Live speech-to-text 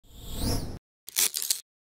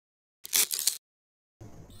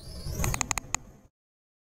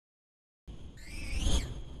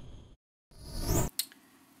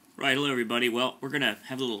Right, hello everybody. Well, we're going to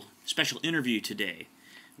have a little special interview today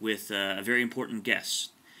with a very important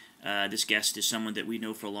guest. This guest is someone that we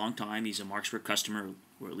know for a long time. He's a Markzware customer,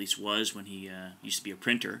 or at least was when he used to be a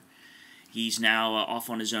printer. He's now off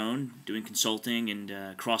on his own doing consulting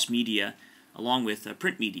and cross-media along with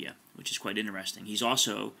print media, which is quite interesting. He's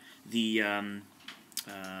also the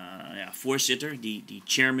voorzitter, the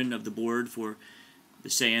chairman of the board for the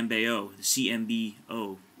CMBO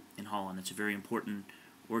in Holland. It's a very important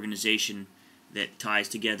organization that ties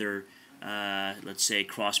together, let's say,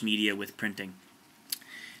 cross-media with printing.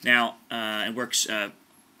 Now, and works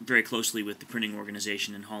very closely with the printing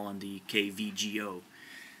organization in Holland, the KVGO,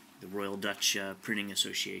 the Royal Dutch Printing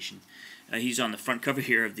Association. He's on the front cover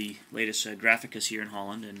here of the latest Graphicus here in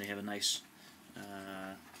Holland, and they have a nice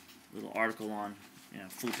little article on,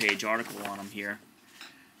 full-page article on him here.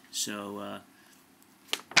 So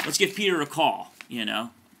let's give Peter a call,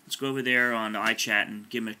 Let's go over there on iChat and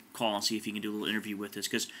give him a call and see if he can do a little interview with us,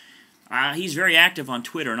 because he's very active on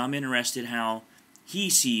Twitter, and I'm interested how he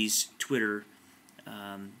sees Twitter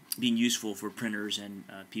being useful for printers and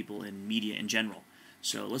people in media in general.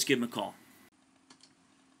 So let's give him a call.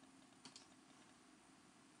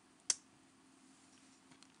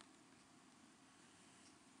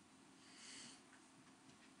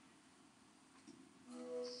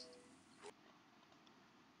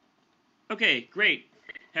 Okay, great.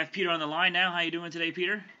 Have Peter on the line now. How you doing today,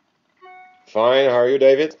 Peter? Fine. How are you,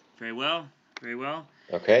 David? Very well. Very well.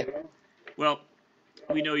 Okay. Well,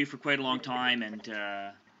 we know you for quite a long time, and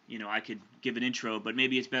I could give an intro, but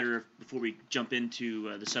maybe it's better if, before we jump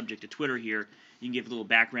into the subject of Twitter here, you can give a little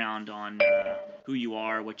background on who you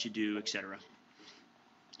are, what you do, etc.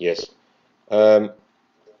 Yes. Well,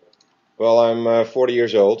 I'm 40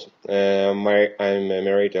 years old. I'm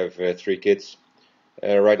married. I have 3 kids.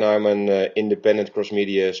 Right now I'm an independent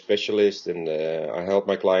cross-media specialist, and I help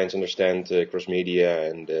my clients understand cross-media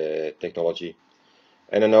and technology.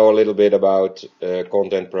 And I know a little bit about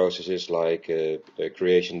content processes like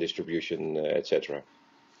creation, distribution, etc.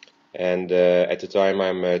 And at the time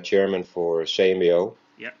I'm chairman for CMBO,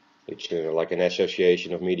 Yep. which is like an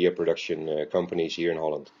association of media production companies here in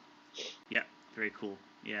Holland. Yeah, very cool.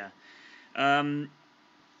 Yeah.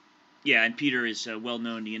 Yeah, and Peter is well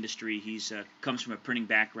known in the industry. He's comes from a printing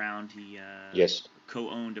background. He Yes.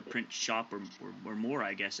 co-owned a print shop or more,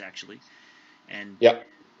 I guess, actually. And Yeah.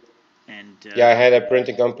 And Yeah, I had a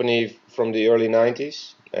printing company from the early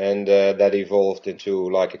 90s, and that evolved into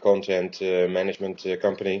like a content management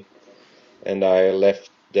company, and I left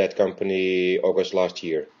that company August last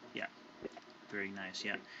year. Yeah, very nice.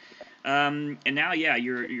 Yeah. And now, yeah,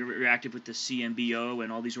 you're active with the CMBO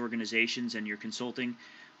and all these organizations, and you're consulting.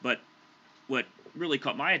 But what really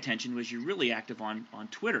caught my attention was you're really active on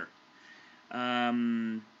Twitter. I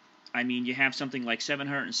mean, you have something like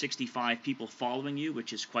 765 people following you,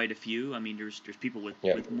 which is quite a few. I mean, there's people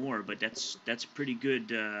with more, but that's pretty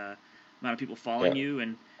good amount of people following you.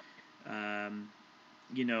 And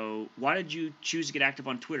why did you choose to get active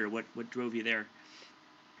on Twitter? What drove you there?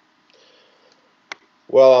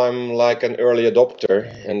 Well, I'm like an early adopter,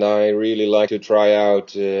 and I really like to try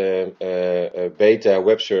out beta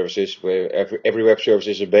web services. Where every web service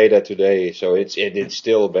is a beta today, so it's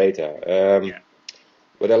still beta. Yeah.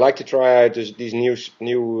 But I like to try out these new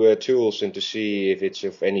tools and to see if it's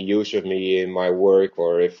of any use of me in my work,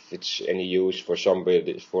 or if it's any use for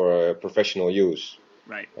somebody for professional use.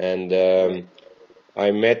 Right. And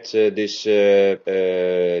I met this tech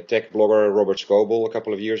blogger Robert Scoble a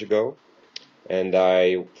couple of years ago, and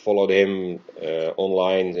I followed him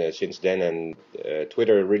online since then. And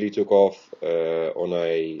Twitter really took off on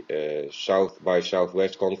a South by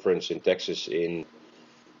Southwest conference in Texas in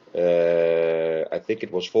I think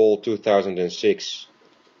it was fall 2006,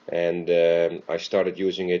 and I started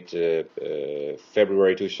using it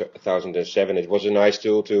February 2007. It was a nice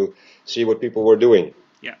tool to see what people were doing,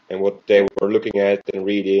 and what they were looking at and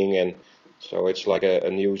reading, and so it's like a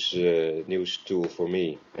news tool for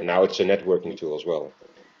me. And now it's a networking tool as well.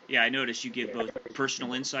 Yeah, I noticed you give both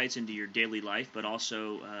personal insights into your daily life, but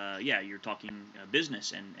also, you're talking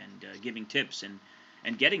business and giving tips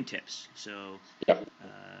and getting tips. So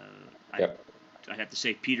I'd have to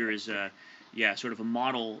say Peter is sort of a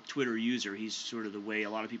model Twitter user. He's sort of the way a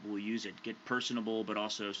lot of people will use it. Get personable, but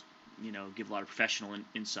also give a lot of professional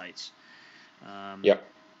insights.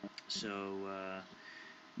 So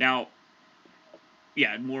now,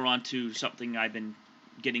 more on to something I've been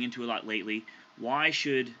getting into a lot lately. Why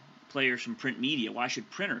should players from print media, why should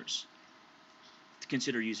printers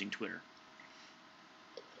consider using Twitter?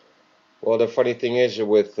 Well, the funny thing is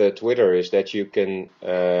with Twitter is that you can,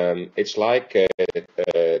 it's like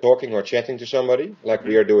talking or chatting to somebody, like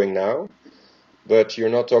we are doing now. But you're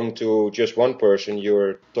not talking to just one person.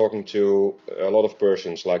 You're talking to a lot of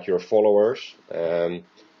persons, like your followers.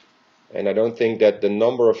 And I don't think that the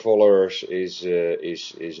number of followers is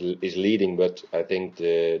leading, but I think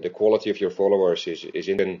the quality of your followers is in.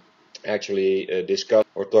 You can actually discuss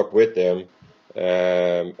or talk with them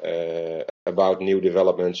about new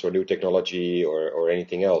developments or new technology or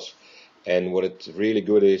anything else. And what it's really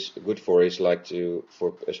good for is like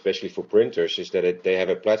for especially for printers is that they have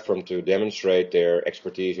a platform to demonstrate their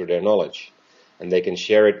expertise or their knowledge, and they can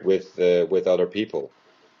share it with other people.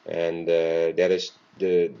 And that is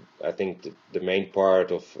I think the main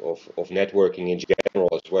part of networking in general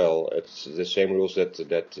as well. It's the same rules that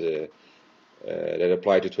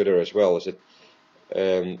apply to Twitter as well. Is that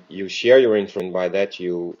you share your information, by that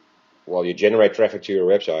you generate traffic to your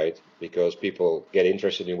website because people get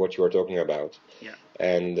interested in what you are talking about. Yeah.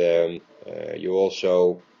 And you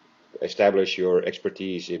also establish your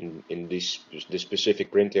expertise in this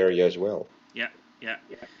specific print area as well. Yeah.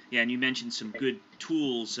 And you mentioned some good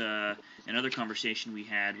tools. Another conversation we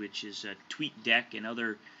had, which is TweetDeck and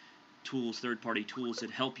other tools, third-party tools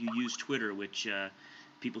that help you use Twitter, which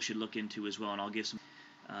people should look into as well. And I'll give some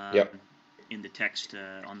in the text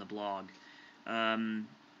on the blog.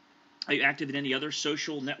 Are you active in any other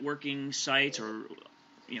social networking sites or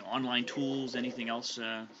online tools? Anything else?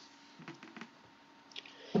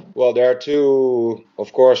 Well, there are two,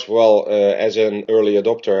 of course. Well, as an early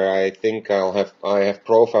adopter, I think I have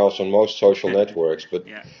profiles on most social networks, but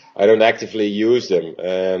I don't actively use them.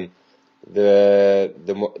 The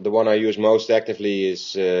one I use most actively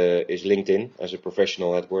is LinkedIn as a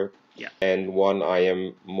professional network. Yeah. And one I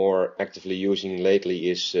am more actively using lately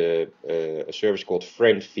is a service called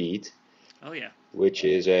FriendFeed. Oh yeah. Which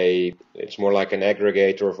is it's more like an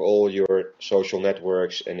aggregator of all your social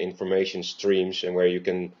networks and information streams, and where you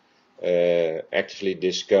can actively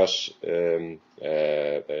discuss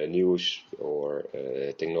news or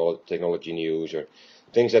technology news or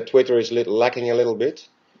things that Twitter is lacking a little bit.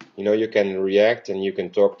 You can react and you can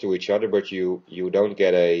talk to each other, but you don't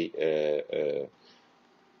get a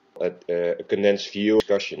condensed view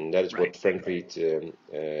discussion. That is what FriendFeed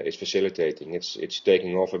is facilitating. It's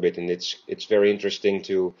taking off a bit, and it's very interesting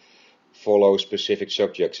to follow specific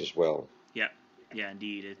subjects as well. Yeah,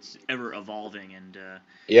 indeed. It's ever evolving, and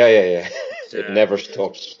it never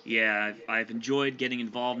stops. Yeah, I've enjoyed getting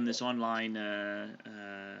involved in this online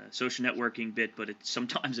social networking bit, but it's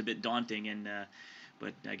sometimes a bit daunting. And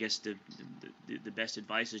but I guess the best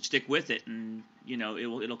advice is stick with it, and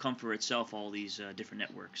it'll come for itself. All these different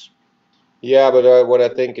networks. Yeah, but what I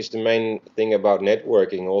think is the main thing about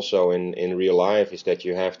networking also in real life is that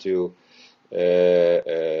you have to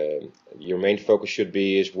your main focus should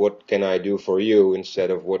be is what can I do for you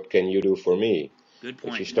instead of what can you do for me. Good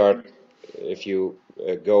point. If you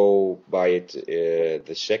go by it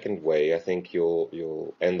the second way, I think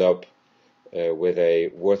you'll end up with a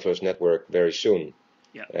worthless network very soon.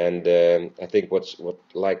 Yeah. And I think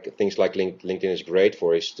things like LinkedIn is great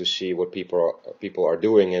for is to see what people are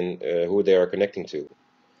doing and who they are connecting to,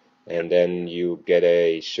 and then you get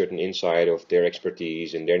a certain insight of their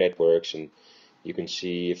expertise and their networks, and you can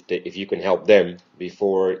see if you can help them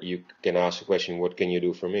before you can ask the question, what can you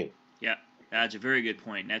do for me? Yeah, that's a very good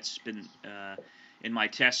point. That's been in my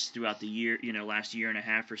tests throughout the year, last year and a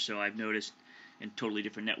half or so. I've noticed in totally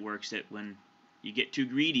different networks that when you get too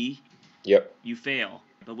greedy, you fail.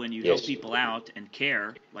 But when you help people out and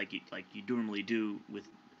care, like you normally do with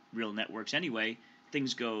real networks anyway,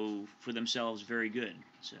 things go for themselves very good.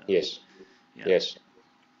 So Yes.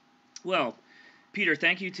 Well, Peter,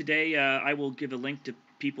 thank you today. I will give a link to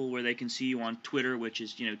people where they can see you on Twitter, which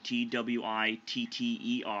is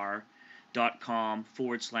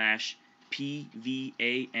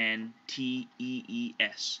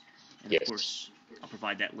TWITTER.com/PVANTEES. And of course, I'll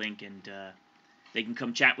provide that link, and they can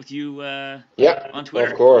come chat with you on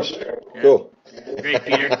Twitter. Of course. Cool. Great,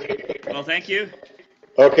 Peter. Well, thank you.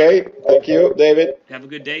 Okay, thank you, David. Have a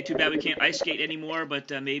good day. Too bad we can't ice skate anymore,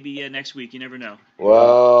 but maybe next week. You never know.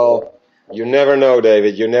 Well, you never know,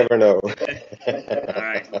 David. You never know. All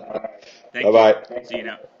right. Thank you. Bye-bye. See you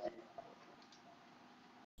now.